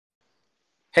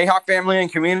Hey, Hawk family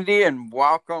and community, and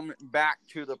welcome back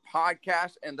to the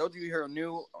podcast. And those of you who are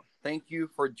new, thank you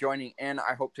for joining in.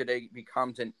 I hope today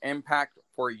becomes an impact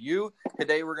for you.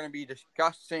 Today, we're going to be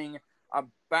discussing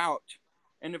about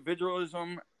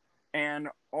individualism and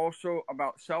also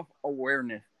about self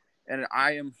awareness. And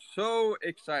I am so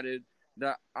excited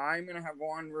that I'm going to have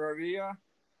Juan Revilla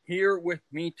here with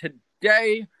me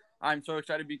today. I'm so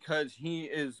excited because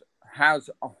has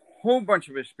a whole bunch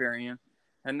of experience,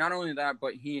 and not only that,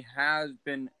 but he has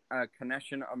been a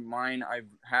connection of mine. I've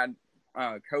had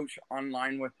coach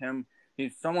online with him.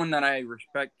 He's someone that I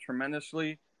respect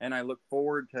tremendously, and I look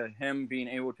forward to him being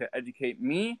able to educate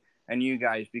me and you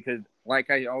guys because,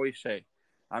 like I always say,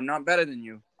 I'm not better than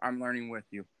you. I'm learning with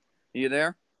you. Are you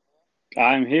there?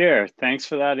 I'm here. Thanks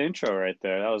for that intro right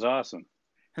there. That was awesome.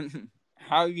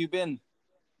 How have you been?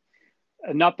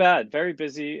 Not bad. Very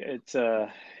busy. It's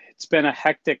been a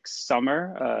hectic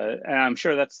summer, and I'm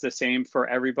sure that's the same for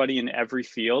everybody in every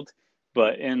field.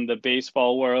 But in the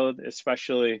baseball world,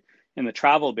 especially in the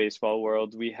travel baseball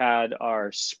world, we had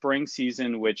our spring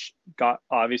season, which got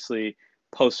obviously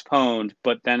postponed,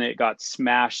 but then it got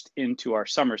smashed into our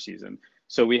summer season.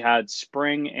 So we had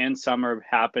spring and summer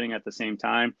happening at the same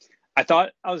time. I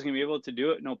thought I was gonna be able to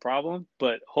do it, no problem,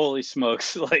 but holy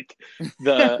smokes, like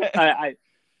the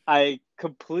I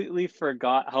completely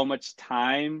forgot how much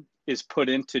time is put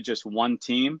into just one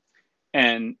team.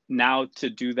 And now to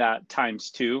do that times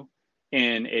two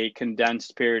in a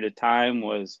condensed period of time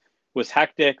was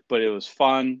hectic, but it was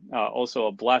fun. Also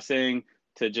a blessing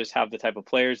to just have the type of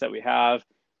players that we have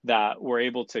that were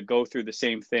able to go through the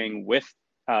same thing with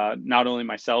not only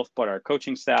myself but our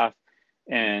coaching staff,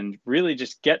 and really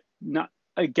just get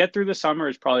through the summer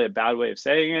is probably a bad way of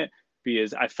saying it,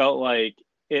 because I felt like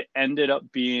it ended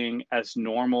up being as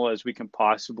normal as we can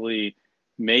possibly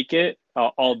make it,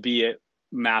 albeit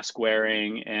mask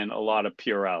wearing and a lot of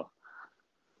Purell.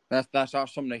 That's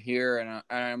awesome to hear, and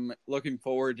I'm looking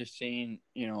forward to seeing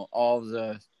all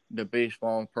of the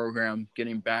baseball program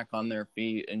getting back on their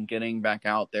feet and getting back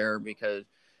out there because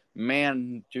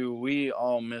man, do we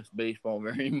all miss baseball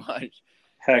very much.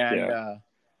 Heck And yeah.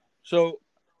 so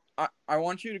I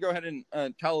want you to go ahead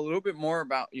and tell a little bit more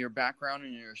about your background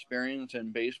and your experience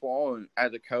in baseball and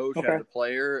as a coach, as Okay. a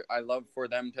player. I love for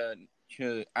them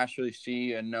to actually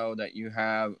see and know that you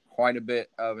have quite a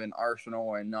bit of an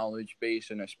arsenal and knowledge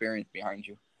base and experience behind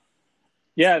you.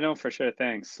 Yeah, no, for sure.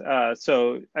 Thanks.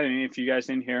 So, I mean, if you guys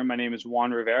didn't hear, my name is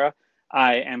Juan Rivera.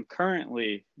 I am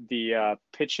currently the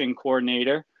pitching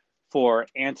coordinator for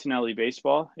Antonelli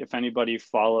Baseball. If anybody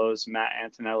follows Matt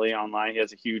Antonelli online, he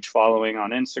has a huge following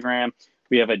on Instagram.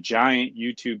 We have a giant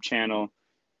YouTube channel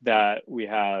that we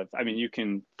have. I mean, you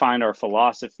can find our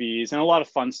philosophies and a lot of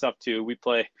fun stuff too. We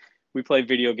play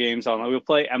video games online. We'll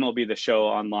play MLB The Show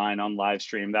online on live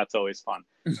stream. That's always fun.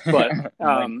 But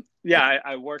Nice. yeah,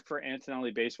 I work for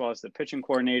Antonelli Baseball as the pitching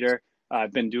coordinator.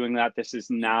 I've been doing that. This is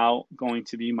now going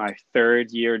to be my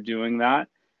third year doing that.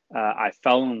 I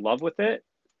fell in love with it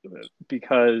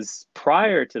because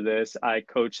prior to this, I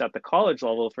coached at the college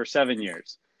level for 7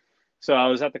 years. So I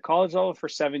was at the college level for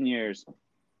 7 years,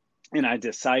 and I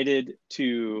decided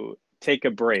to take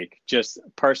a break, just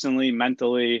personally,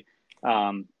 mentally.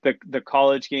 The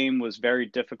college game was very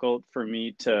difficult for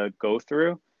me to go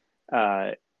through.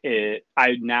 I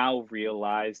now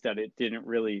realize that it didn't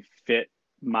really fit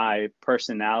my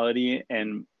personality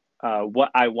and what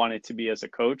I wanted to be as a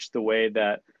coach, the way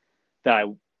that I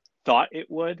thought it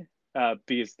would.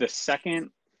 Because the second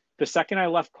I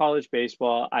left college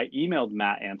baseball, I emailed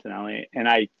Matt Antonelli and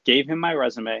I gave him my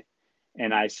resume,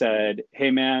 and I said,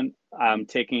 "Hey man, I'm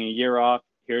taking a year off.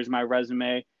 Here's my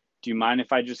resume. Do you mind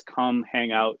if I just come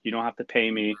hang out? You don't have to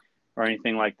pay me or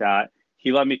anything like that."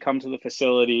 He let me come to the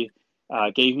facility,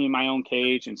 gave me my own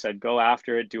cage, and said, "Go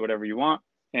after it. Do whatever you want."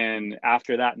 And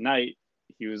after that night,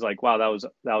 he was like, "Wow,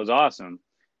 that was awesome,"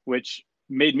 which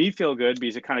made me feel good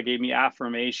because it kind of gave me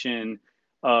affirmation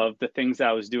of the things that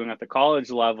I was doing at the college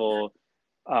level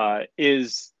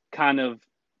is kind of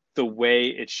the way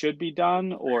it should be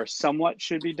done or somewhat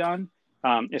should be done,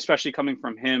 especially coming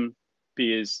from him,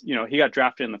 because he got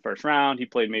drafted in the first round. He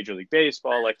played Major League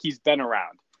Baseball. Like, he's been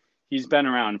around. He's been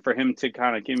around. For him to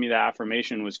kind of give me that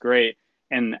affirmation was great.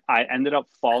 And I ended up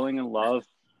falling in love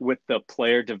with the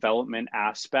player development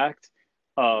aspect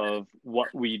of what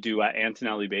we do at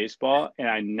Antonelli Baseball, and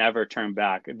I never turned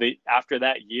back. After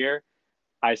that year,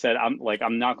 I said,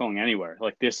 I'm not going anywhere.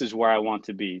 Like, this is where I want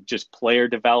to be. Just player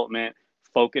development,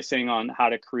 focusing on how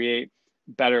to create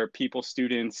better people,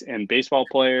 students, and baseball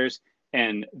players.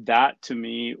 And that to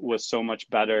me was so much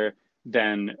better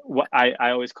than what I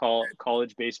always call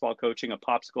college baseball coaching a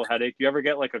popsicle headache. You ever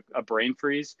get like a brain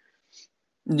freeze?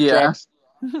 Yeah.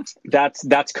 Drex,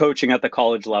 that's coaching at the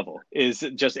college level, is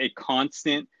just a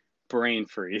constant brain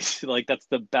freeze. Like that's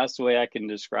the best way I can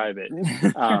describe it.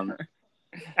 Um,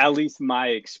 at least my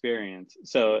experience.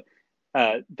 So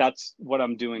that's what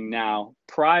I'm doing now.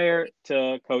 Prior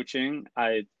to coaching,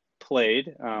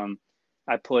 played.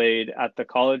 I played at the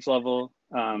college level.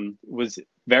 Was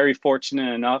very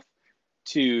fortunate enough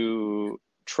to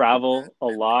travel a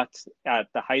lot at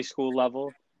the high school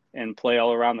level and play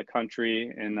all around the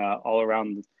country and all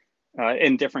around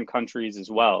in different countries as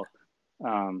well.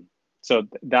 Um, so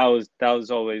that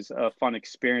was always a fun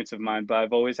experience of mine. But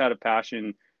I've always had a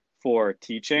passion for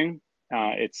teaching.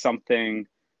 It's something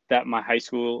that my high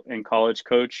school and college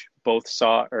coach both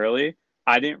saw early.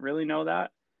 I didn't really know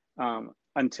that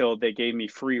until they gave me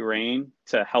free reign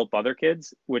to help other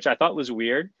kids, which I thought was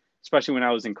weird, especially when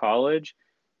I was in college,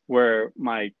 where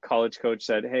my college coach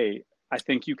said, "Hey, I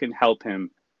think you can help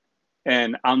him."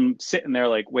 And I'm sitting there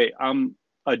like, wait, I'm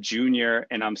a junior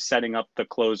and I'm setting up the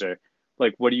closer.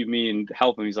 Like, what do you mean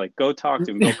help him? He's like, go talk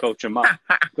to him, go coach him up,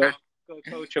 go go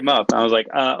coach him up. And I was like,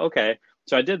 okay.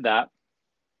 So I did that,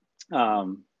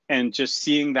 and just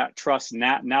seeing that trust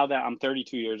now that I'm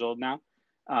 32 years old now.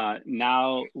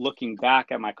 Now looking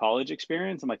back at my college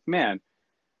experience, I'm like, man,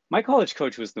 my college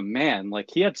coach was the man. Like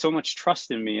he had so much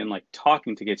trust in me and like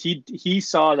talking to kids. He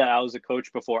saw that I was a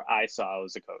coach before I saw I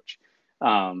was a coach,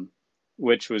 um,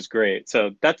 which was great.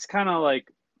 So that's kind of like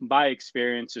my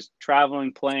experience, just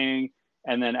traveling, playing,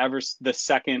 and then the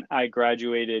second I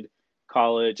graduated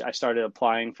college, I started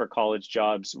applying for college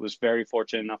jobs. Was very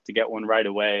fortunate enough to get one right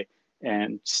away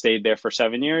and stayed there for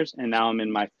 7 years. And now I'm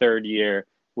in my third year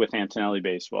with Antonelli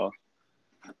Baseball.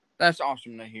 That's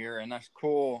awesome to hear, and that's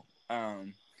cool.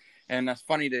 And that's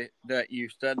funny that you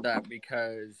said that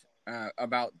because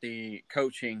about the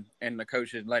coaching and the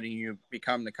coaches letting you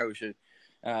become the coaches.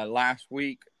 Last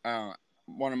week,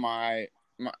 one of my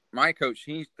coach,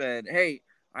 he said, "Hey,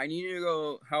 I need you to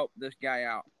go help this guy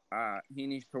out. He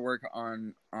needs to work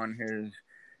on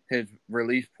his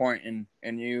release point,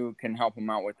 and you can help him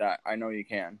out with that. I know you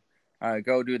can.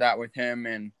 Go do that with him,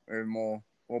 and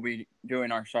we'll be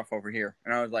doing our stuff over here."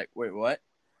 And I was like, "Wait, what?"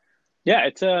 Yeah,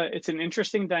 it's an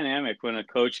interesting dynamic when a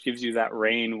coach gives you that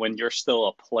reign when you're still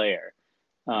a player,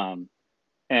 um,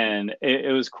 and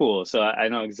it was cool. So I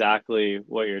know exactly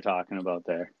what you're talking about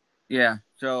there. Yeah,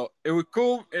 so it was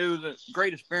cool. It was a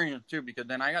great experience too because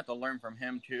then I got to learn from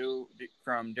him too,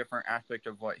 from different aspects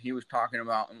of what he was talking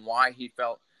about and why he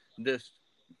felt this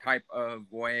type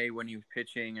of way when he was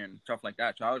pitching and stuff like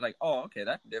that. So I was like, "Oh, okay,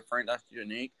 that's different. That's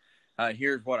unique.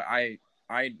 Here's what I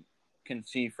can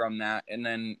see from that." And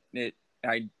then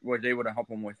I was able to help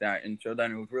him with that, and so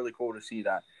then it was really cool to see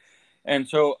that. And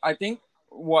so I think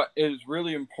what is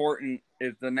really important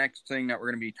is the next thing that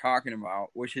we're going to be talking about,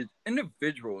 which is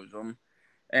individualism.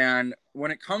 And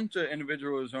when it comes to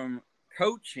individualism,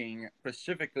 coaching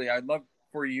specifically, I'd love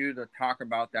for you to talk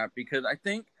about that because I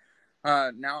think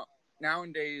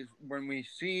nowadays when we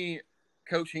see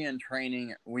coaching and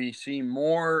training, we see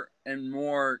more and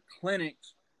more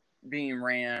clinics being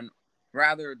ran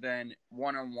rather than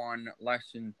one-on-one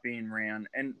lessons being ran.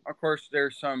 And of course,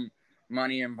 there's some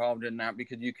money involved in that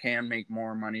because you can make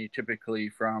more money typically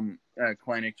from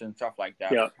clinics and stuff like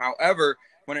that. Yeah. However,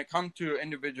 when it comes to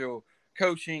individual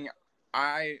coaching,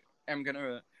 I am going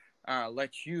to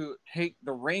let you take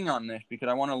the ring on this because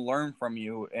I want to learn from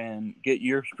you and get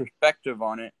your perspective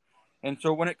on it. And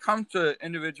so when it comes to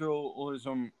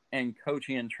individualism and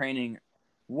coaching and training,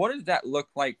 what does that look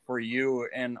like for you?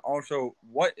 And also,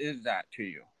 what is that to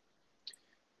you?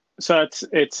 So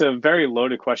it's a very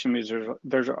loaded question because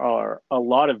there's are a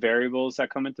lot of variables that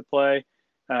come into play,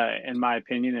 in my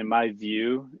opinion, in my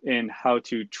view, in how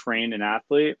to train an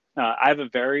athlete. I have a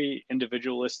very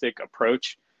individualistic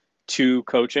approach to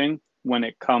coaching when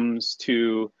it comes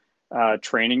to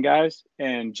training guys.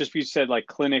 And just because you said like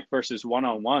clinic versus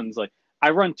one-on-ones, like I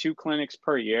run 2 clinics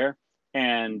per year,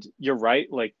 and you're right,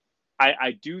 like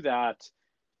I do that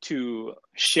to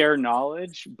share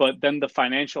knowledge, but then the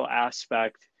financial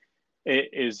aspect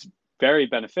is very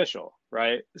beneficial,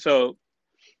 right? So,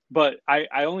 but I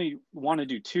only want to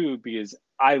do two because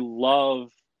I love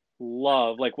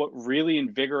like what really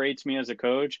invigorates me as a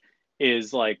coach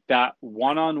is like that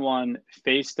one-on-one,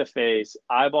 face-to-face,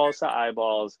 eyeballs to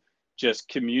eyeballs, just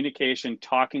communication,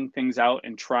 talking things out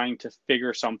and trying to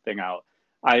figure something out.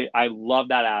 I love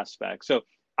that aspect. So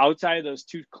outside of those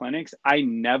 2 clinics, I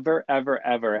never ever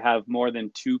ever have more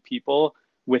than 2 people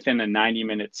within a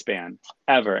 90-minute span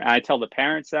ever. And I tell the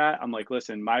parents that I'm like,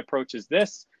 listen, my approach is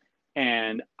this.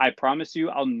 And I promise you,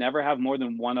 I'll never have more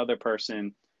than one other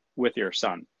person with your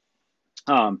son.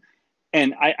 Um,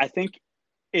 and I think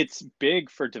it's big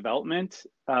for development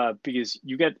because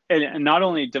you get, and not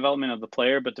only development of the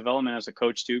player, but development as a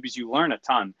coach too, because you learn a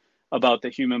ton about the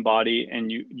human body,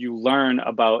 and you learn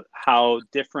about how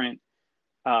different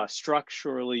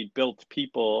structurally built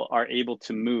people are able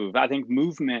to move. I think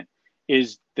movement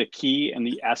is the key and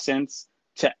the essence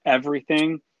to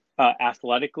everything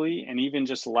athletically and even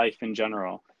just life in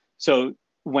general. So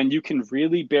when you can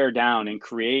really bear down and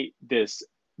create this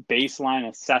baseline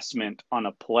assessment on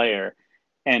a player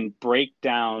and break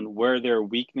down where their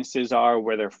weaknesses are,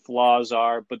 where their flaws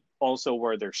are, but also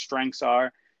where their strengths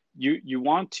are, you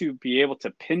want to be able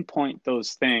to pinpoint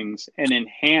those things and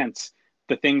enhance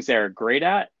the things they're great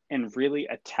at and really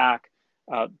attack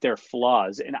their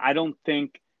flaws. And I don't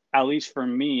think, at least for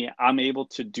me, I'm able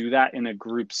to do that in a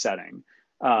group setting.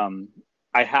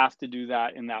 I have to do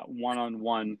that in that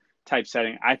one-on-one type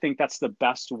setting. I think that's the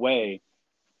best way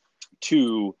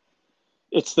to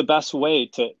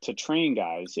train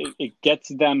guys. It gets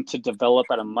them to develop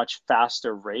at a much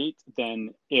faster rate than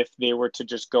if they were to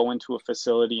just go into a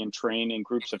facility and train in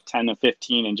groups of 10 to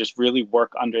 15 and just really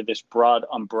work under this broad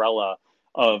umbrella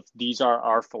of these are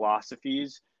our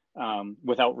philosophies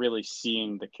without really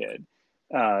seeing the kid.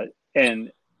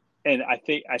 And I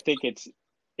think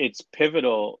it's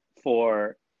pivotal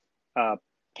for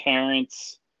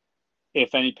parents,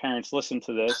 if any parents listen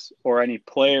to this or any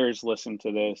players listen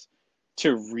to this,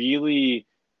 to really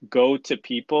go to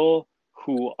people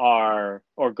who are,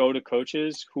 or go to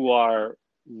coaches who are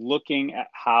looking at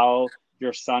how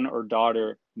your son or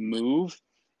daughter move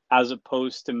as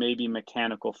opposed to maybe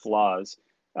mechanical flaws.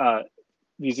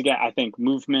 Because again, I think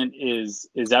movement is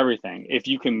everything. If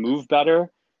you can move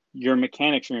better, your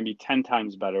mechanics are going to be 10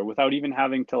 times better without even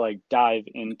having to like dive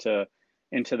into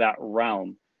that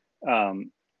realm.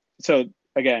 So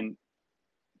again,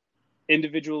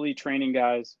 individually training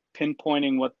guys,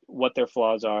 pinpointing what their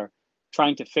flaws are,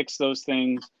 trying to fix those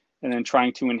things, and then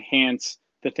trying to enhance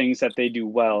the things that they do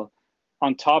well.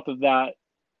 On top of that,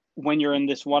 when you're in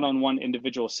this one-on-one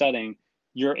individual setting,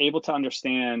 you're able to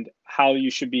understand how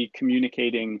you should be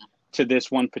communicating to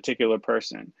this one particular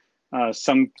person.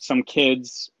 Some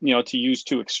kids, to use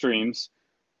two extremes,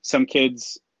 some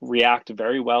kids react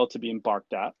very well to being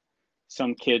barked at.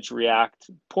 Some kids react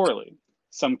poorly.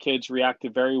 Some kids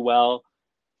reacted very well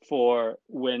for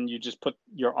when you just put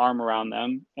your arm around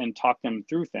them and talk them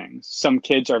through things. Some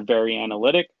kids are very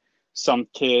analytic. Some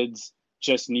kids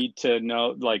just need to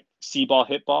know, like, see ball,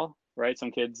 hit ball, right?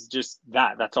 Some kids just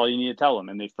that's all you need to tell them,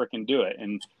 and they freaking do it.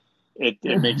 And it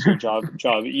makes your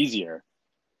job easier.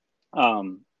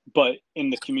 But in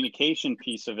the communication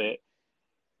piece of it,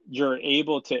 you're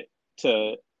able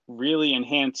to really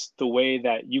enhance the way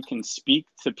that you can speak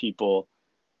to people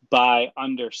by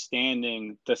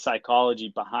understanding the psychology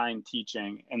behind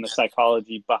teaching and the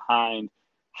psychology behind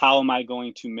how am I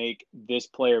going to make this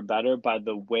player better by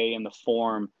the way and the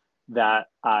form that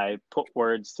I put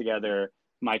words together,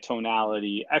 my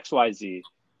tonality, XYZ.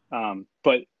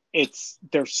 But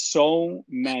there's so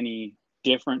many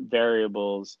different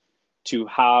variables to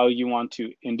how you want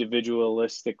to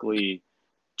individualistically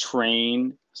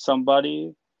train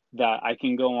somebody that I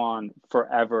can go on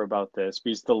forever about this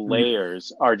because the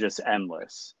layers are just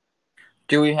endless.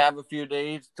 Do we have a few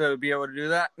days to be able to do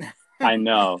that? I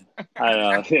know.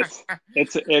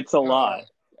 It's a lot.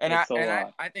 And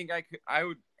I think I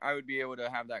would be able to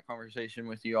have that conversation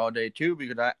with you all day too,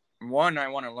 because I want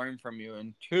to learn from you,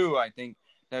 and two, I think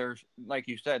there's, like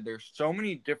you said, there's so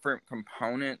many different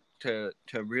components to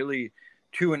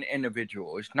an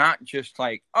individual. It's not just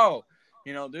like, oh,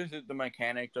 this is the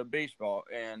mechanics of baseball,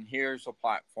 and here's a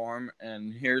platform,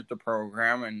 and here's the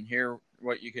program, and here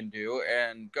what you can do,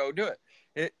 and go do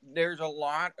it. There's a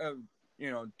lot of,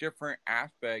 different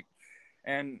aspects,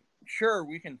 and sure,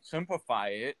 we can simplify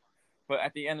it, but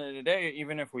at the end of the day,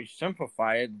 even if we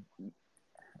simplify it,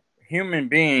 human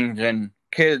beings and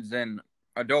kids and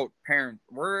adult parents,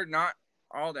 we're not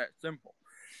all that simple.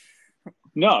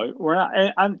 No, we're not.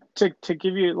 I'm to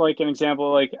give you like an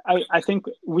example. Like I think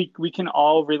we can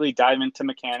all really dive into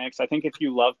mechanics. I think if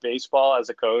you love baseball as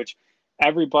a coach,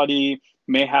 everybody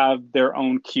may have their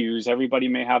own cues. Everybody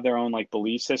may have their own like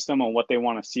belief system on what they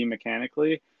want to see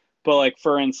mechanically. But like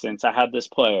for instance, I had this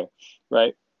player,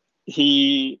 right?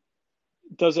 He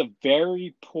does a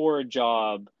very poor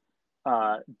job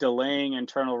delaying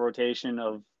internal rotation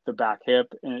of the back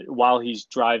hip while he's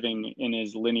driving in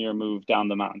his linear move down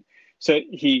the mound. So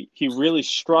he really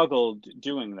struggled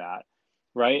doing that,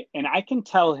 right? And I can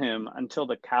tell him until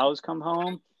the cows come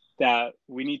home that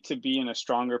we need to be in a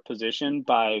stronger position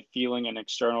by feeling an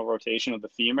external rotation of the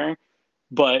femur.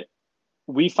 But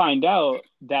we find out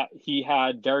that he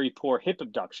had very poor hip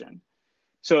abduction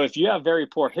So if you have very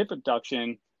poor hip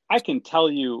abduction, I can tell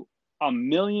you a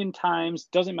million times,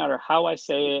 doesn't matter how I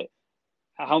say it,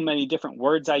 how many different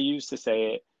words I use to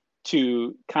say it,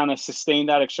 to kind of sustain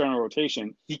that external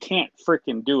rotation. He can't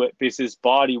freaking do it because his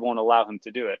body won't allow him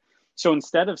to do it. So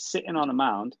instead of sitting on a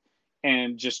mound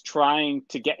and just trying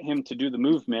to get him to do the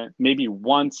movement, maybe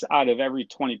once out of every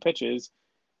 20 pitches,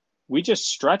 we just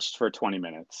stretched for 20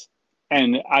 minutes.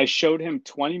 And I showed him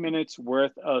 20 minutes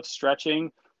worth of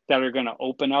stretching that are going to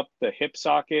open up the hip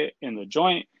socket in the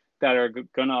joint, that are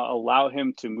going to allow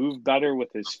him to move better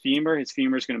with his femur. His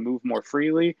femur is going to move more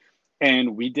freely.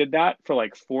 And we did that for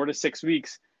like 4 to 6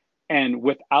 weeks. And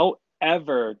without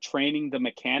ever training the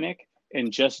mechanic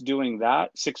and just doing that,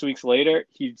 6 weeks later,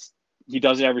 he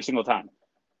does it every single time.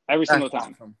 Every single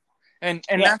time. Awesome. And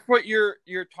that's what you're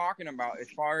talking about as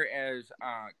far as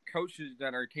coaches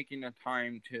that are taking the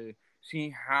time to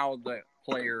see how the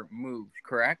player moves,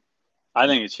 correct? I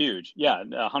think it's huge. Yeah,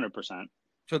 100%.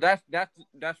 So that's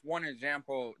one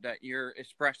example that you're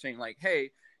expressing, like,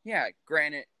 hey, yeah,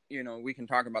 granted, we can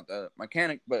talk about the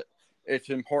mechanic, but it's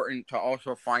important to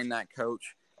also find that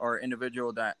coach or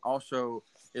individual that also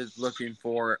is looking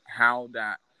for how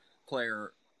that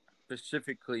player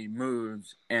specifically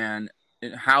moves and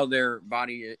how their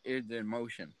body is in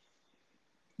motion.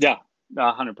 Yeah,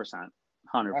 100%.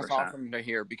 100%. That's awesome to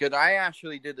hear, because I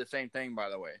actually did the same thing, by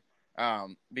the way.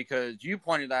 Because you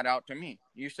pointed that out to me.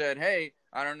 You said, hey,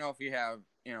 I don't know if you have,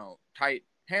 tight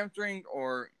hamstring,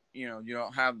 or, you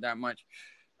don't have that much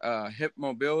hip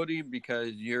mobility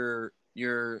because you're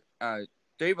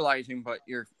stabilizing, but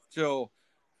you're still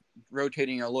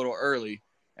rotating a little early.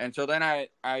 And so then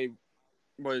I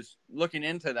was looking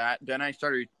into that. Then I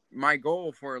started, my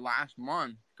goal for last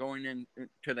month, going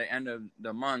into the end of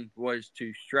the month, was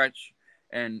to stretch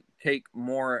and take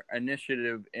more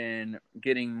initiative in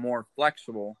getting more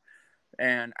flexible.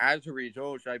 And as a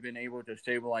result, I've been able to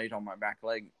stabilize on my back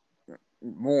leg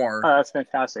more. Oh, that's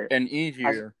fantastic. And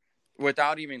easier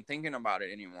without even thinking about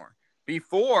it anymore.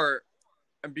 Before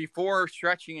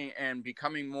stretching and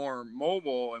becoming more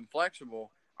mobile and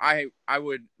flexible, I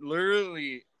would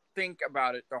literally think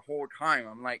about it the whole time.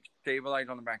 I'm like, stabilize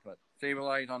on the back leg,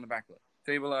 stabilize on the back leg,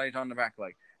 stabilize on the back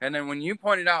leg. And then when you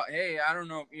pointed out, hey, I don't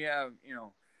know if you have,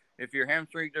 if your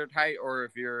hamstrings are tight, or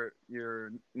if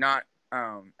you're not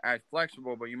as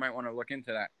flexible, but you might want to look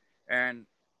into that. And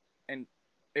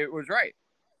it was right,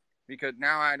 because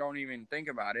now I don't even think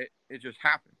about it. It just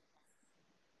happened.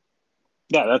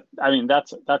 Yeah,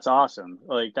 that's awesome.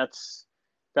 Like that's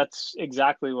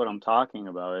exactly what I'm talking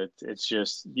about. It's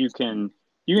just you can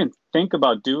think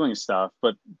about doing stuff,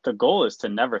 but the goal is to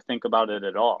never think about it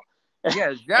at all.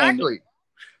 Yeah, exactly.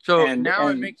 Now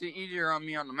it makes it easier on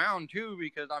me on the mound too,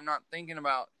 because I'm not thinking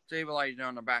about stabilizing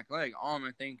on the back leg. All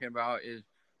I'm thinking about is,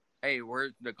 hey,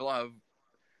 where's the glove?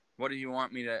 What do you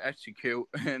want me to execute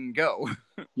and go?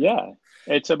 Yeah,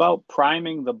 it's about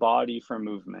priming the body for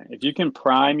movement. If you can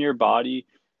prime your body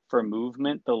for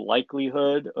movement, the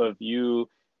likelihood of you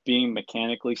being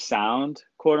mechanically sound,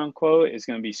 quote unquote, is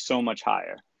going to be so much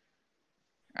higher.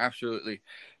 Absolutely.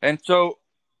 And so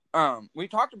we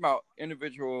talked about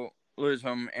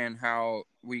individualism and how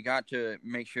we got to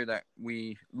make sure that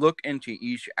we look into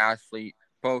each athlete,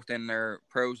 both in their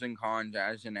pros and cons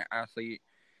as an athlete.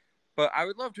 But I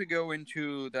would love to go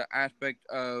into the aspect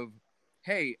of,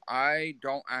 hey, I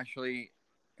don't actually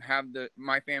have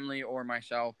my family or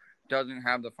myself doesn't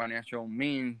have the financial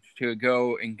means to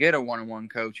go and get a one-on-one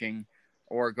coaching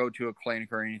or go to a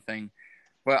clinic or anything,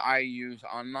 but I use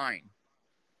online.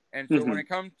 And so when it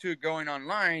comes to going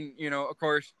online, of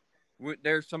course,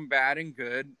 there's some bad and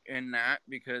good in that,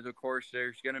 because, of course,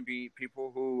 there's going to be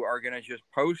people who are going to just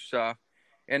post stuff.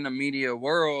 In the media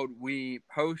world, we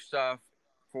post stuff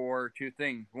for two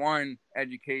things. One,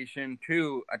 education.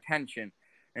 Two, attention.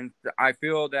 And I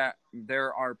feel that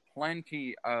there are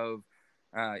plenty of,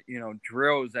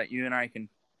 drills that you and I can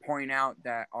point out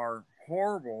that are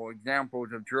horrible examples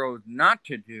of drills not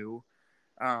to do.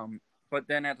 But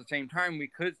then at the same time, we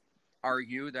could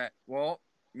argue that, well,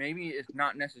 maybe it's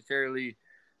not necessarily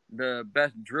the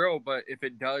best drill, but if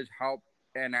it does help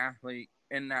an athlete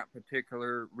in that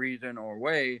particular reason or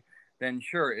way, then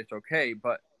sure, it's okay.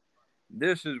 But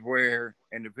this is where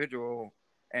individual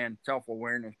and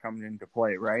self-awareness comes into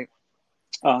play, right?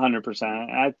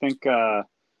 100%. I think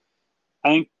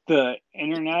the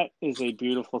internet is a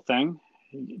beautiful thing.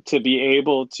 To be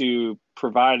able to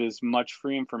provide as much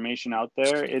free information out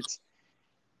there,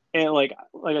 like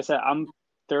I said, I'm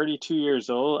 32 years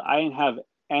old. I didn't have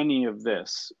any of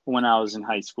this when I was in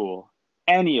high school.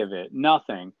 Any of it,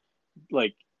 nothing.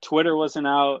 Like Twitter wasn't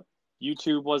out,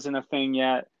 YouTube wasn't a thing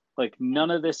yet. Like none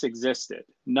of this existed.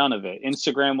 None of it.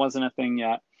 Instagram wasn't a thing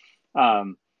yet.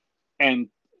 And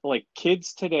like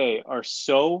kids today are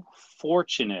so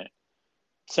fortunate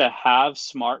to have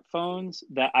smartphones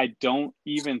that I don't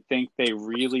even think they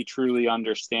really truly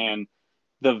understand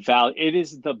the value. It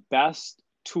is the best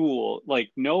tool. Like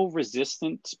no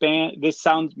resistance band. May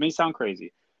sound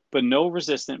crazy, but no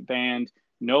resistant band,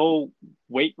 no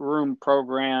weight room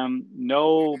program,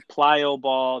 no plyo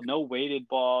ball, no weighted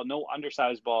ball, no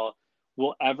undersized ball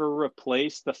will ever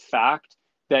replace the fact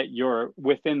that you're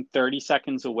within 30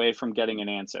 seconds away from getting an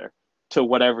answer to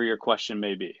whatever your question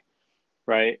may be,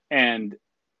 right? And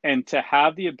to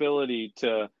have the ability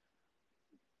to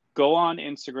go on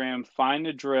Instagram, find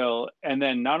a drill, and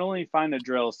then not only find a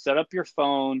drill, set up your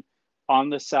phone on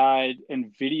the side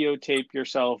and videotape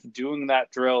yourself doing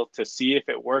that drill to see if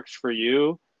it works for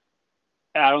you.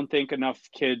 I don't think enough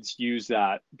kids use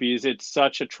that because it's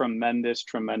such a tremendous,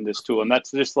 tremendous tool. And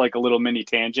that's just like a little mini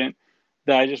tangent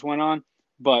that I just went on.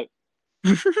 But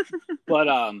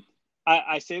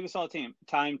I say this all the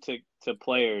time to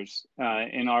players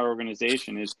in our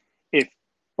organization is if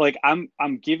like I'm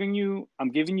giving you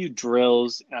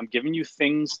drills and I'm giving you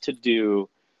things to do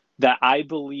that I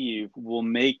believe will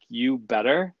make you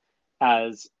better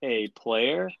as a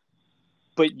player,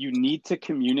 but you need to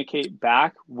communicate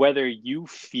back whether you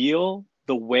feel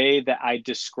the way that I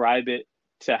describe it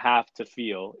to have to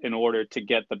feel in order to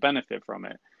get the benefit from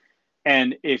it.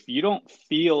 And if you don't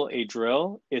feel a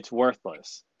drill, it's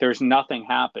worthless. There's nothing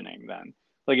happening then.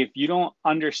 Like if you don't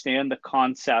understand the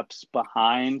concepts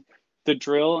behind the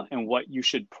drill and what you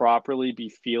should properly be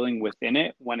feeling within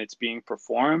it when it's being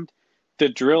performed, the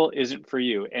drill isn't for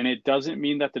you. And it doesn't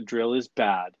mean that the drill is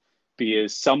bad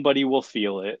because somebody will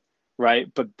feel it,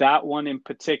 right? But that one in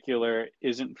particular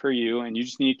isn't for you. And you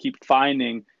just need to keep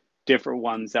finding different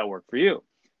ones that work for you.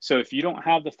 So if you don't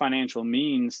have the financial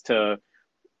means to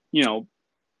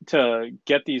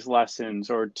get these lessons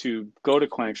or to go to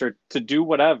clinics or to do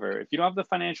whatever, if you don't have the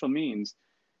financial means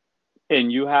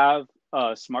and you have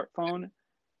a smartphone,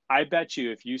 I bet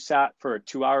you if you sat for a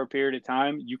 2-hour period of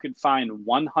time, you could find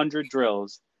 100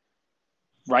 drills,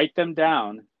 write them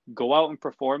down, go out and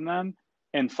perform them,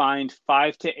 and find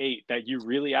 5 to 8 that you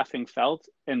really effing felt.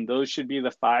 And those should be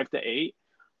the 5 to 8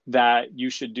 that you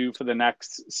should do for the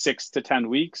next 6 to 10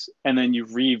 weeks. And then you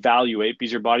reevaluate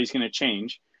because your body's going to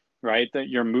change, right? That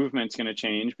your movement's going to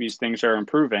change because things are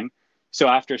improving. So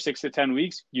after 6 to 10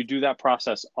 weeks, you do that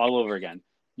process all over again.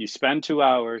 You spend 2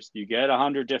 hours, you get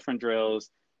 100 different drills.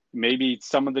 Maybe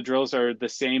some of the drills are the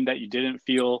same that you didn't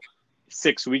feel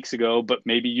 6 weeks ago, but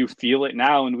maybe you feel it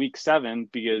now in week 7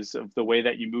 because of the way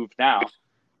that you move now.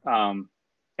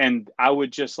 And I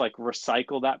would just like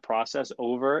recycle that process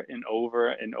over and over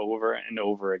and over and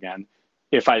over again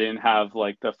if I didn't have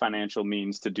like the financial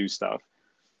means to do stuff.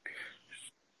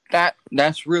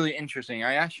 That's really interesting.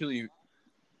 I actually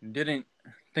didn't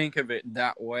think of it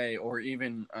that way or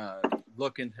even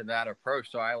look into that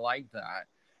approach. So I like that.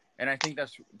 And I think that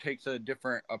takes a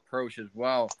different approach as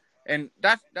well. And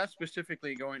that's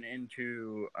specifically going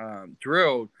into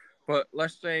drills. But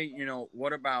let's say,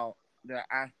 what about the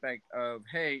aspect of,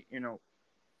 hey,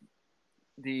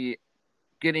 the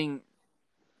getting,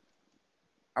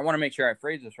 I want to make sure I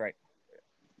phrase this right.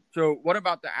 So what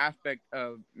about the aspect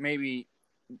of maybe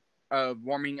of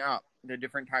warming up, the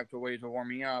different types of ways of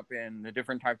warming up and the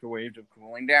different types of ways of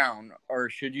cooling down, or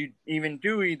should you even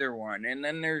do either one? And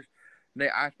then there's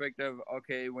the aspect of,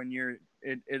 okay, when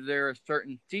is there a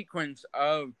certain sequence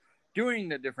of doing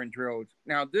the different drills?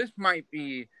 Now, this might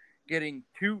be getting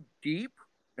too deep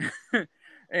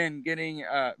and getting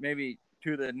maybe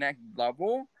to the next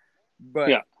level, but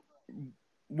yeah.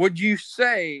 Would you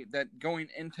say that going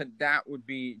into that would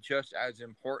be just as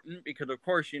important? Because, of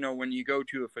course, when you go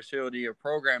to a facility or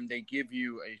program, they give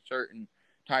you a certain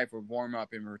type of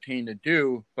warm-up and routine to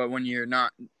do. But when you're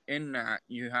not in that,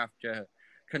 you have to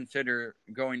consider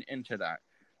going into that.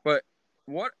 But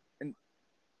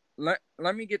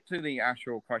let me get to the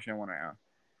actual question I want to ask.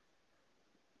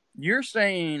 You're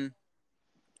saying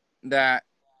that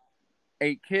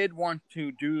a kid wants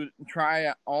to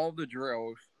try all the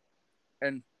drills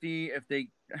and see if they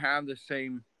have the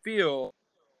same feel,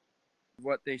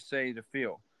 what they say to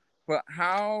feel. But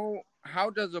how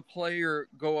does a player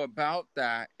go about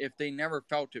that if they never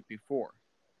felt it before?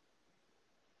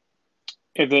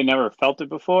 If they never felt it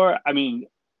before, I mean,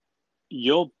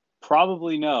 you'll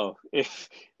probably know if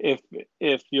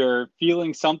you're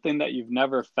feeling something that you've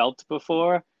never felt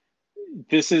before.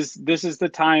 This is the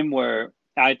time where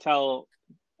I tell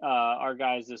our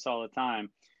guys this all the time.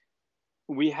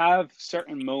 We have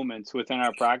certain moments within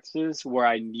our practices where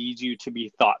I need you to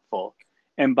be thoughtful.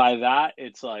 And by that,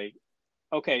 it's like,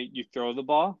 okay, you throw the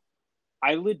ball.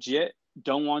 I legit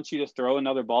don't want you to throw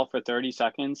another ball for 30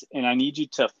 seconds, and I need you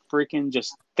to freaking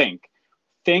just think.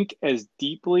 Think as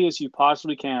deeply as you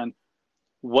possibly can.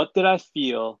 What did I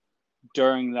feel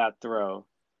during that throw?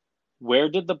 Where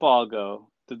did the ball go?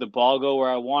 Did the ball go where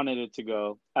I wanted it to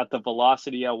go, at the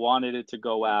velocity I wanted it to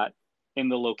go at, in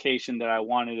the location that I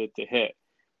wanted it to hit?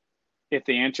 If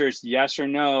the answer is yes or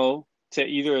no to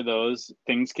either of those,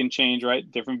 things can change, right?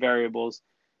 Different variables.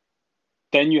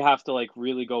 Then you have to like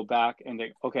really go back and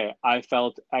think, okay, I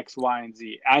felt X, Y, and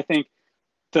Z. I think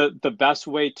the best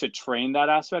way to train that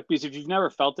aspect, because if you've never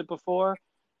felt it before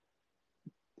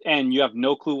and you have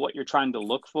no clue what you're trying to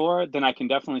look for, then I can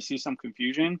definitely see some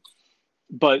confusion.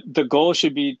 But the goal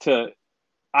should be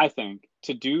I think,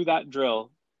 to do that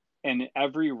drill, and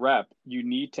every rep, you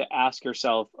need to ask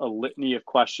yourself a litany of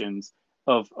questions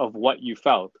of what you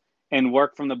felt and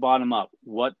work from the bottom up.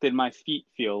 What did my feet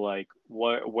feel like?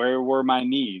 Where were my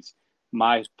knees,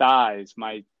 my thighs,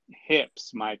 my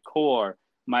hips, my core,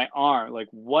 my arm? Like,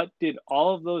 what did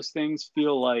all of those things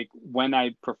feel like when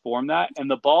I performed that? And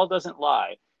the ball doesn't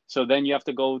lie. So then you have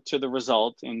to go to the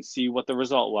result and see what the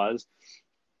result was,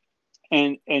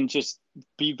 and just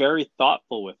be very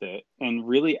thoughtful with it and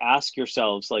really ask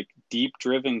yourselves like deep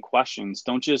driven questions.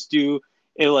 Don't just do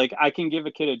it. Like, I can give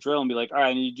a kid a drill and be like, all right,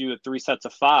 I need you to do 3 sets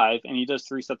of 5, and he does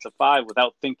 3 sets of 5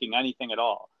 without thinking anything at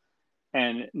all.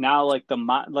 And now like the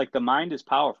mind is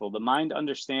powerful. The mind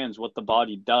understands what the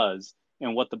body does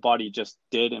and what the body just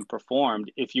did and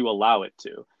performed if you allow it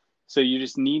to. So you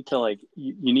just need to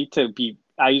you need to be,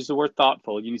 I use the word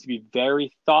thoughtful. You need to be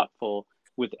very thoughtful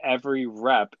with every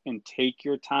rep and take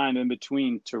your time in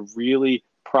between to really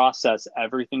process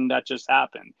everything that just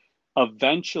happened.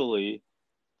 Eventually,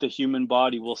 the human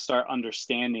body will start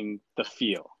understanding the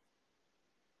feel.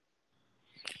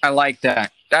 I like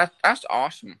that. That's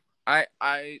awesome.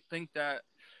 I think that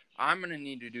I'm gonna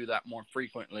need to do that more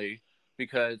frequently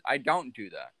because I don't do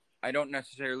that. I don't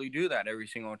necessarily do that every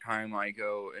single time I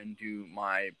go and do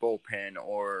my bullpen,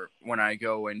 or when I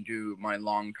go and do my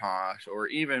long toss, or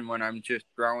even when I'm just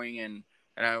throwing and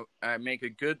I make a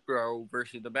good throw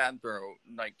versus a bad throw.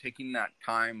 Like, taking that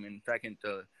time and second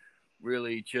to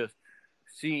really just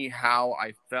see how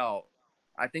I felt.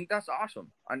 I think that's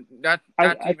awesome. And that's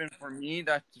I even for me.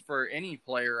 That's for any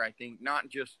player. I think, not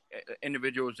just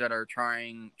individuals that are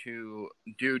trying to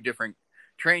do different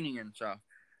training and stuff.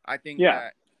 I think Yeah,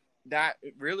 that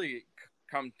really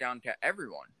comes down to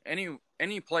everyone.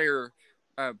 Any player,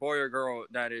 boy or girl,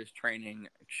 that is training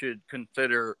should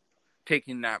consider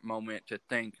taking that moment to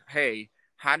think, hey,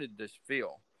 how did this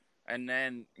feel? And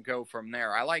then go from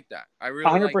there. I like that. I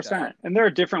really like that. 100%. And there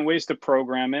are different ways to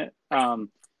program it.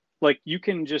 Like, you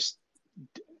can just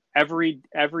every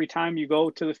time you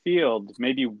go to the field,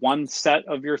 maybe one set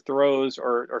of your throws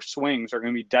or swings are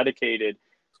going to be dedicated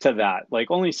to that.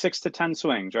 Like, only 6 to 10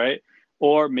 swings, right?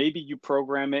 Or maybe you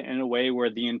program it in a way where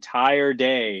the entire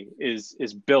day is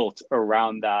built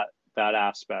around that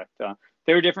aspect.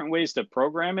 There are different ways to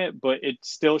program it, but it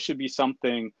still should be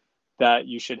something that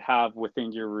you should have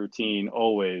within your routine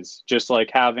always. Just like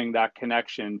having that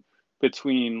connection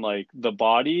between like the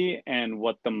body and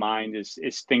what the mind is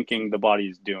thinking the body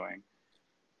is doing.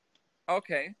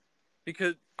 Okay,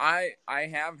 because I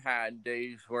have had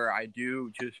days where I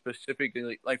do just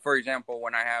specifically, like, for example,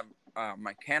 when I have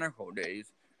mechanical days,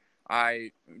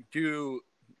 I do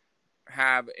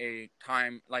have a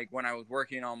time, like when I was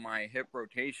working on my hip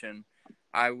rotation,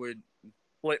 I would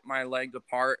split my legs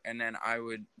apart, and then I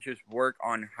would just work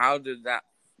on how does that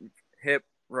hip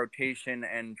rotation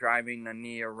and driving the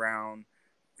knee around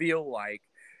feel like,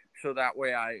 so that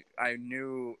way I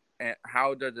knew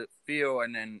how does it feel,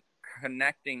 and then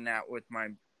connecting that with my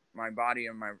body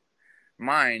and my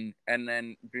mind, and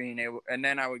then being able, and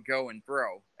then I would go and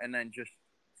throw, and then just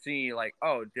see, like,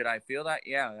 oh, did I feel that?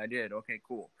 Yeah, I did. Okay,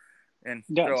 cool. And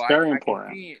Yeah, so it's I very I can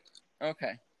important. see.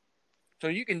 Okay, so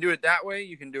you can do it that way.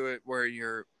 You can do it where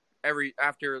you're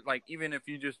after, like, even if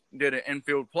you just did an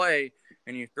infield play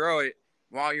and you throw it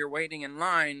while you're waiting in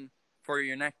line for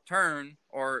your next turn,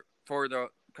 or for the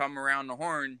come around the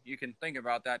horn, you can think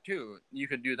about that too. You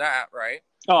could do that, right?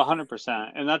 Oh,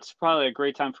 100%. And that's probably a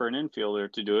great time for an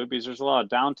infielder to do it because there's a lot of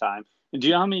downtime. And do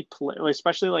you know how many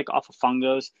especially like off of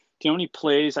fungos, do you know how many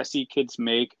plays I see kids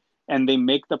make, and they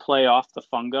make the play off the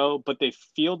fungo, but they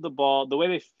field the ball the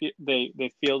way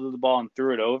they fielded the ball and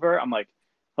threw it over. I'm like,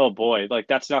 oh boy, like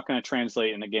that's not going to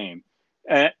translate in a game.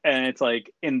 And it's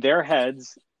like in their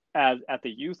heads, at the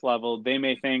youth level, they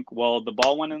may think, well, the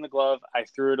ball went in the glove, I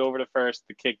threw it over to first,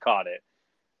 the kid caught it,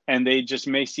 and they just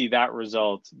may see that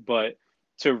result. But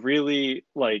to really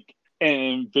like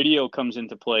and video comes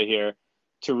into play here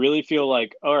to really feel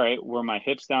like, all right, were my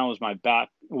hips down? Was my butt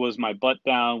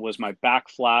down? Was my back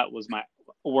flat?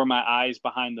 Were my eyes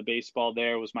behind the baseball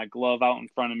there? Was my glove out in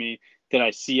front of me? Did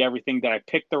I see everything? Did I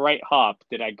pick the right hop?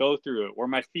 Did I go through it? Were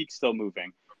my feet still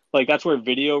moving? Like that's where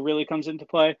video really comes into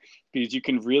play because you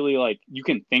can really you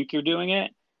can think you're doing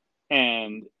it.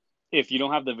 And if you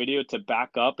don't have the video to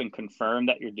back up and confirm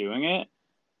that you're doing it,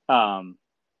 um,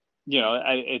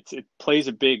 it plays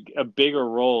a bigger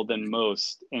role than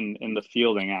most in the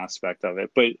fielding aspect of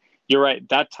it. But you're right,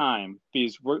 that time,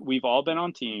 because we've all been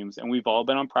on teams and we've all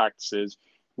been on practices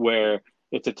where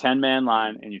it's a 10-man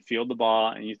line and you field the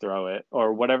ball and you throw it,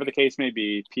 or whatever the case may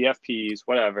be, PFPs,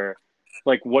 whatever.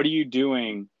 Like, what are you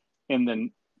doing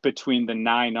between the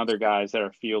 9 other guys that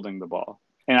are fielding the ball?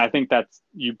 And I think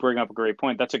you bring up a great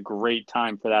point. That's a great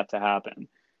time for that to happen.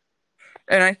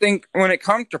 And I think when it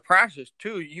comes to practice,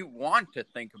 too, you want to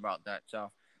think about that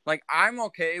stuff. Like, I'm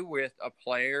okay with a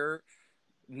player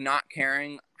not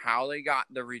caring how they got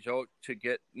the result to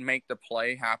make the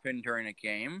play happen during a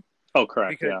game. Oh,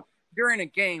 correct, because yeah. During a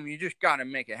game, you just got to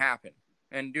make it happen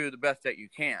and do the best that you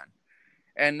can.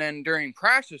 And then during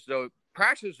practice, though,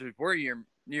 practice is where you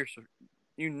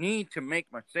need to make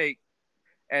mistakes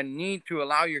and need to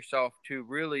allow yourself to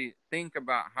really think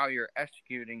about how you're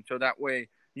executing so that way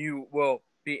you will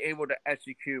be able to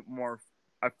execute more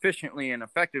efficiently and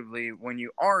effectively when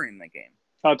you are in the game.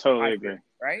 I totally agree.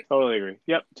 Right? Totally agree.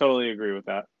 Yep, totally agree with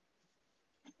that.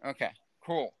 Okay,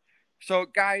 cool. So,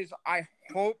 guys, I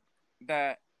hope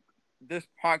that this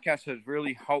podcast has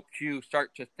really helped you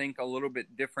start to think a little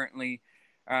bit differently.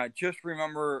 Just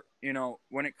remember,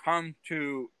 when it comes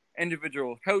to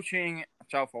individual coaching,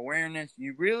 self-awareness,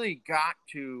 you really got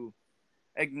to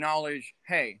acknowledge,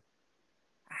 hey,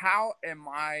 how am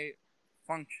I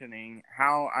functioning?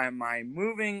 How am I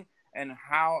moving? And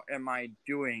how am I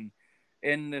doing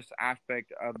in this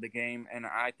aspect of the game? And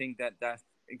I think that that's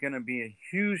going to be a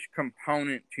huge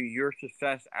component to your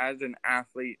success as an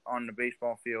athlete on the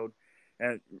baseball field.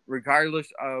 Regardless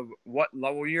of what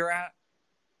level you're at,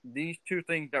 these 2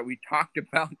 things that we talked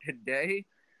about today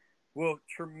will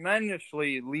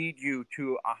tremendously lead you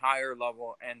to a higher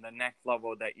level and the next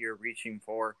level that you're reaching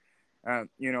for.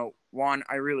 Juan,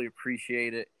 I really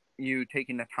appreciate it. You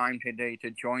taking the time today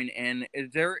to join in. Is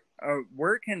there,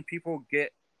 where can people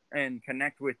get and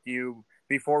connect with you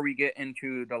before we get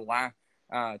into the last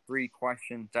 3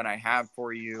 questions that I have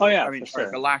for you? Oh, yeah,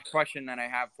 the last question that I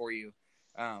have for you.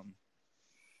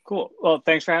 Cool. Well,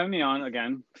 thanks for having me on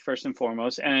again, first and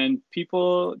foremost. And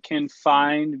people can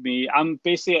find me. I'm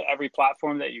basically at every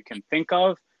platform that you can think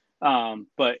of.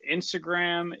 But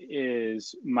Instagram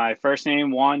is my first name,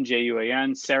 Juan,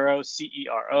 Juan, Cero,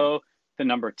 Cero, the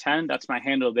number 10. That's my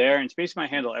handle there. And it's basically my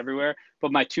handle everywhere.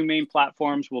 But my 2 main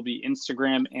platforms will be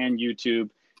Instagram and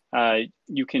YouTube.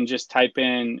 You can just type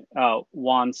in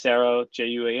Juan Cero,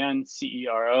 Juan,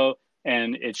 Cero,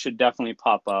 and it should definitely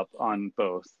pop up on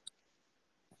both.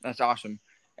 That's awesome.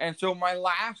 And so my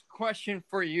last question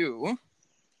for you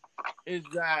is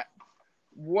that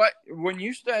when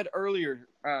you said earlier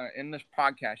in this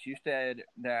podcast, you said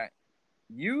that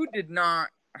you did not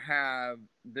have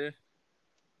the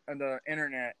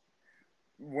internet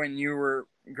when you were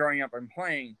growing up and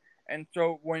playing. And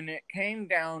so when it came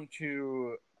down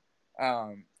to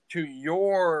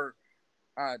your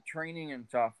training and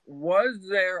stuff, was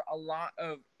there a lot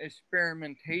of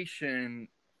experimentation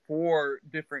for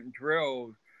different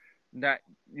drills that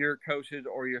your coaches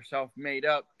or yourself made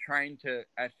up trying to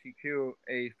execute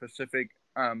a specific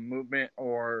movement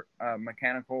or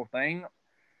mechanical thing?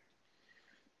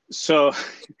 So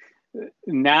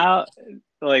now,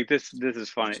 like, this is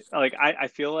funny. Like, I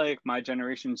feel like my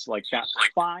generation's like that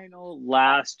final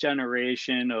last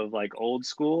generation of like old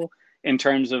school in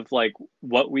terms of like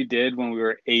what we did when we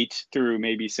were 8 through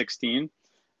maybe 16.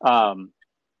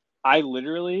 I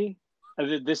literally,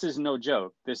 this is no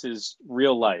joke. This is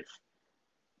real life.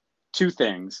 2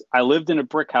 things. I lived in a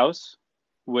brick house,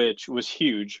 which was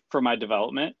huge for my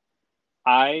development.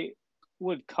 I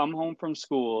would come home from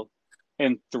school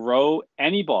and throw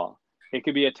any ball. It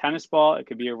could be a tennis ball. It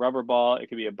could be a rubber ball. It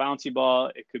could be a bouncy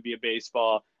ball. It could be a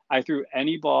baseball. I threw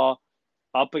any ball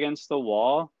up against the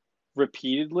wall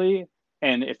repeatedly.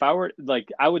 And if I were like,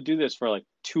 I would do this for like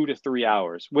 2 to 3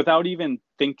 hours without even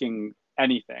thinking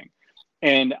anything.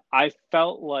 And I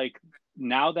felt like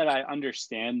now that I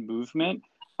understand movement,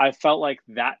 I felt like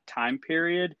that time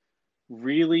period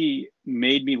really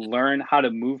made me learn how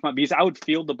to move because I would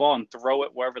field the ball and throw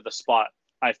it wherever the spot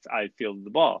I fielded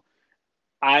the ball.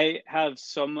 I have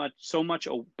so much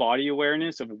body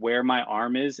awareness of where my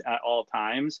arm is at all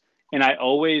times. And I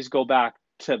always go back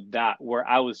to that, where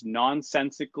I was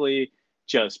nonsensically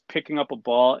just picking up a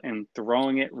ball and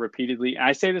throwing it repeatedly. And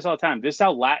I say this all the time. This is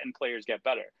how Latin players get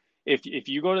better. If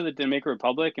you go to the Dominican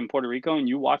Republic and Puerto Rico and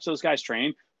you watch those guys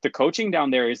train, the coaching down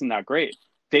there isn't that great.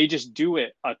 They just do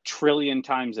it a trillion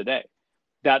times a day,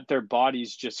 that their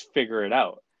bodies just figure it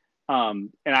out.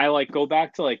 And I like go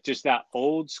back to like just that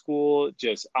old school,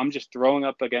 just I'm just throwing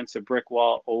up against a brick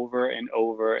wall over and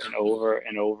over and over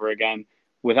and over again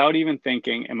without even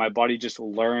thinking. And my body just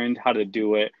learned how to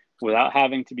do it without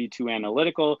having to be too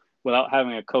analytical, without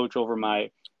having a coach over my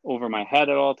head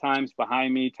at all times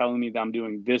behind me telling me that I'm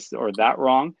doing this or that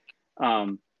wrong.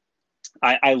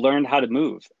 I learned how to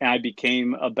move, and I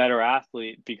became a better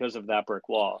athlete because of that brick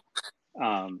wall.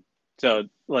 So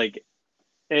like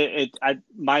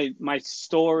my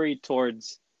story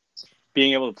towards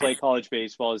being able to play college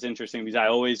baseball is interesting because I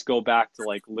always go back to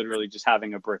like literally just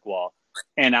having a brick wall.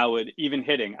 And I would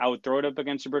I would throw it up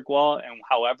against a brick wall, and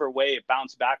however way it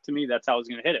bounced back to me, that's how I was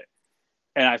going to hit it.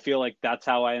 And I feel like that's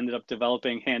how I ended up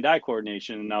developing hand-eye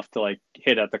coordination enough to like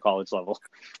hit at the college level.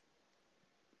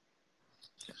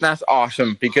 That's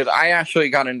awesome, because I actually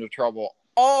got into trouble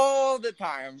all the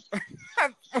time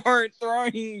for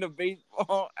throwing the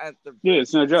baseball at the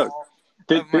it's no joke.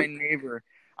 Of my neighbor.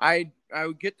 I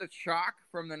would get the chalk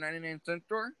from the 99-cent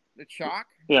store, the chalk.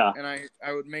 Yeah. And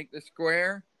I would make the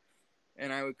square,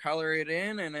 and I would color it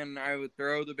in, and then I would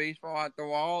throw the baseball at the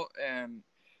wall, and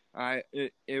I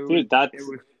just did that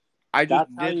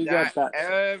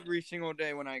every single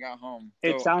day when I got home.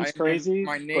 It sounds crazy.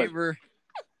 My neighbor,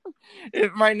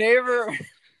 if my neighbor,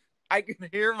 I could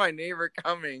hear my neighbor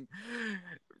coming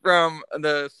from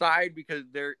the side because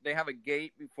they have a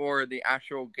gate before the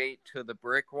actual gate to the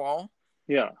brick wall.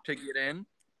 Yeah. To get in.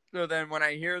 So then when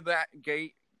I hear that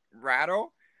gate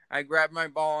rattle, I grab my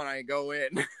ball and I go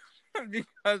in.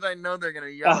 Because I know they're gonna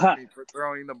yell at me for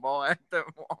throwing the ball at the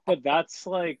wall. But that's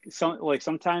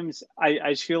sometimes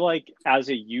I feel like as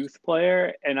a youth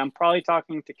player, and I'm probably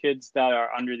talking to kids that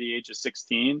are under the age of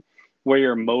 16, where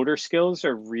your motor skills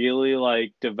are really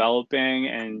like developing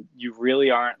and you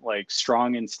really aren't like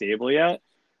strong and stable yet.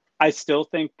 I still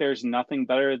think there's nothing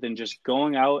better than just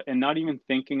going out and not even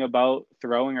thinking about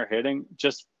throwing or hitting,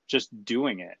 just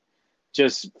doing it.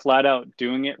 Just flat out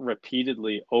doing it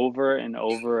repeatedly over and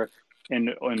over and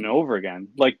over again.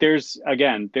 Like there's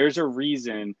a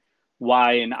reason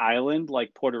why an island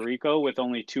like Puerto Rico with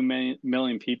only 2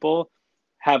 million people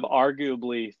have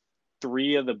arguably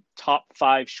 3 of the top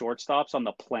 5 shortstops on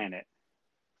the planet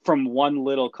from one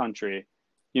little country.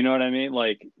 You know what I mean?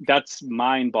 Like that's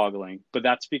mind boggling, but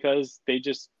that's because they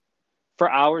just, for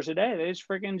hours a day, they just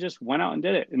freaking just went out and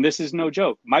did it. And this is no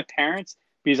joke. My parents,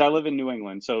 because I live in New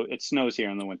England, so it snows here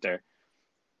in the winter.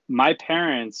 My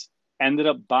parents ended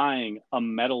up buying a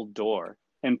metal door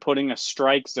and putting a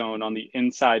strike zone on the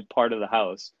inside part of the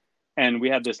house. And we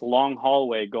had this long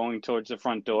hallway going towards the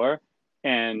front door.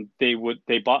 And they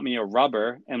bought me a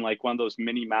rubber and like one of those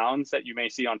mini mounds that you may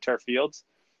see on turf fields.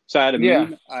 So I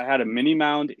had a mini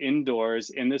mound indoors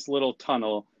in this little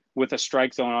tunnel with a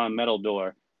strike zone on a metal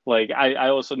door. Like I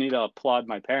also need to applaud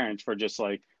my parents for just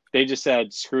like, they just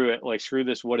said, screw it, like screw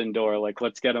this wooden door. Like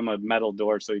let's get him a metal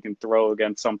door so he can throw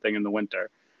against something in the winter.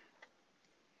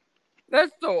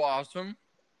 That's so awesome.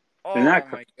 Oh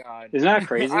my God. Isn't that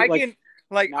crazy?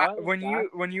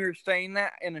 When you were saying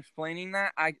that and explaining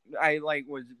that, I like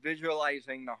was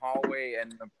visualizing the hallway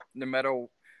and the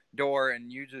metal door and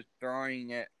you just throwing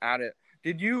it at it.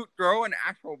 Did you throw an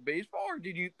actual baseball or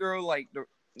did you throw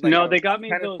no, they got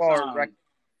me those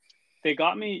they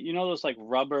got me, you know, those like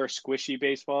rubber squishy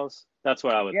baseballs? That's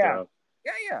what I would throw.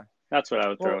 Yeah. That's what I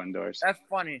would throw indoors. That's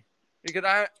funny. Because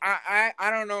I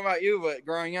don't know about you, but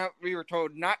growing up, we were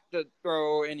told not to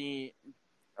throw any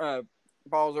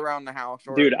balls around the house.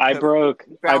 Dude, I broke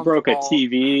a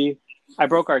TV. I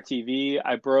broke our TV.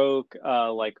 I broke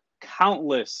like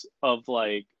countless of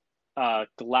like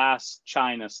glass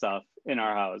china stuff in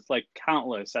our house, like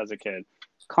countless as a kid.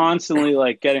 Constantly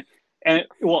like getting. And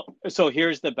so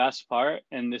here's the best part,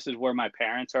 and this is where my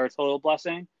parents are a total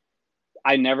blessing.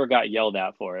 I never got yelled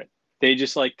at for it. They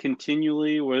just like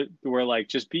continually were like,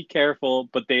 just be careful,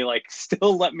 but they like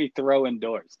still let me throw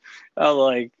indoors.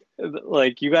 Like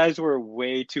you guys were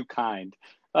way too kind.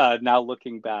 Now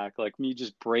looking back, like me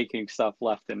just breaking stuff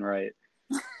left and right.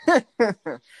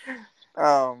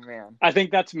 Oh man. I think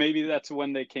that's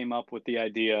when they came up with the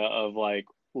idea of like,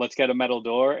 let's get a metal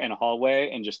door and a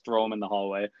hallway and just throw them in the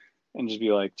hallway and just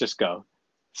be like, just go.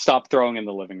 Stop throwing in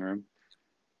the living room.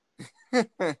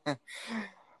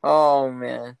 Oh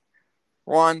man.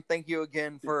 Juan, thank you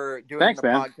again for doing the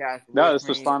podcast. No, this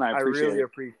was fun. I really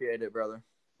appreciate it, brother.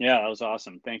 Yeah, that was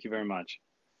awesome. Thank you very much.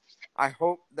 I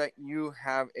hope that you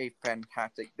have a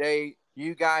fantastic day.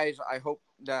 You guys, I hope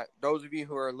that those of you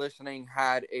who are listening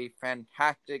had a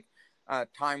fantastic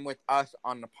time with us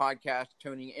on the podcast,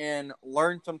 tuning in,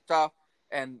 learn some stuff,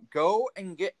 and go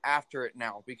and get after it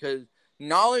now, because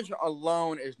knowledge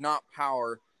alone is not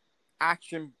power.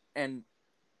 Action and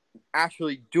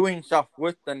actually doing stuff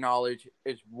with the knowledge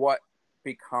is what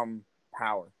become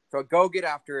power. So go get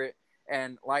after it.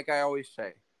 And like I always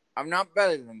say, I'm not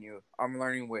better than you. I'm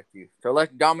learning with you. So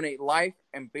let's dominate life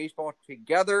and baseball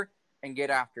together and get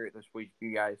after it this week,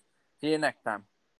 you guys. See you next time.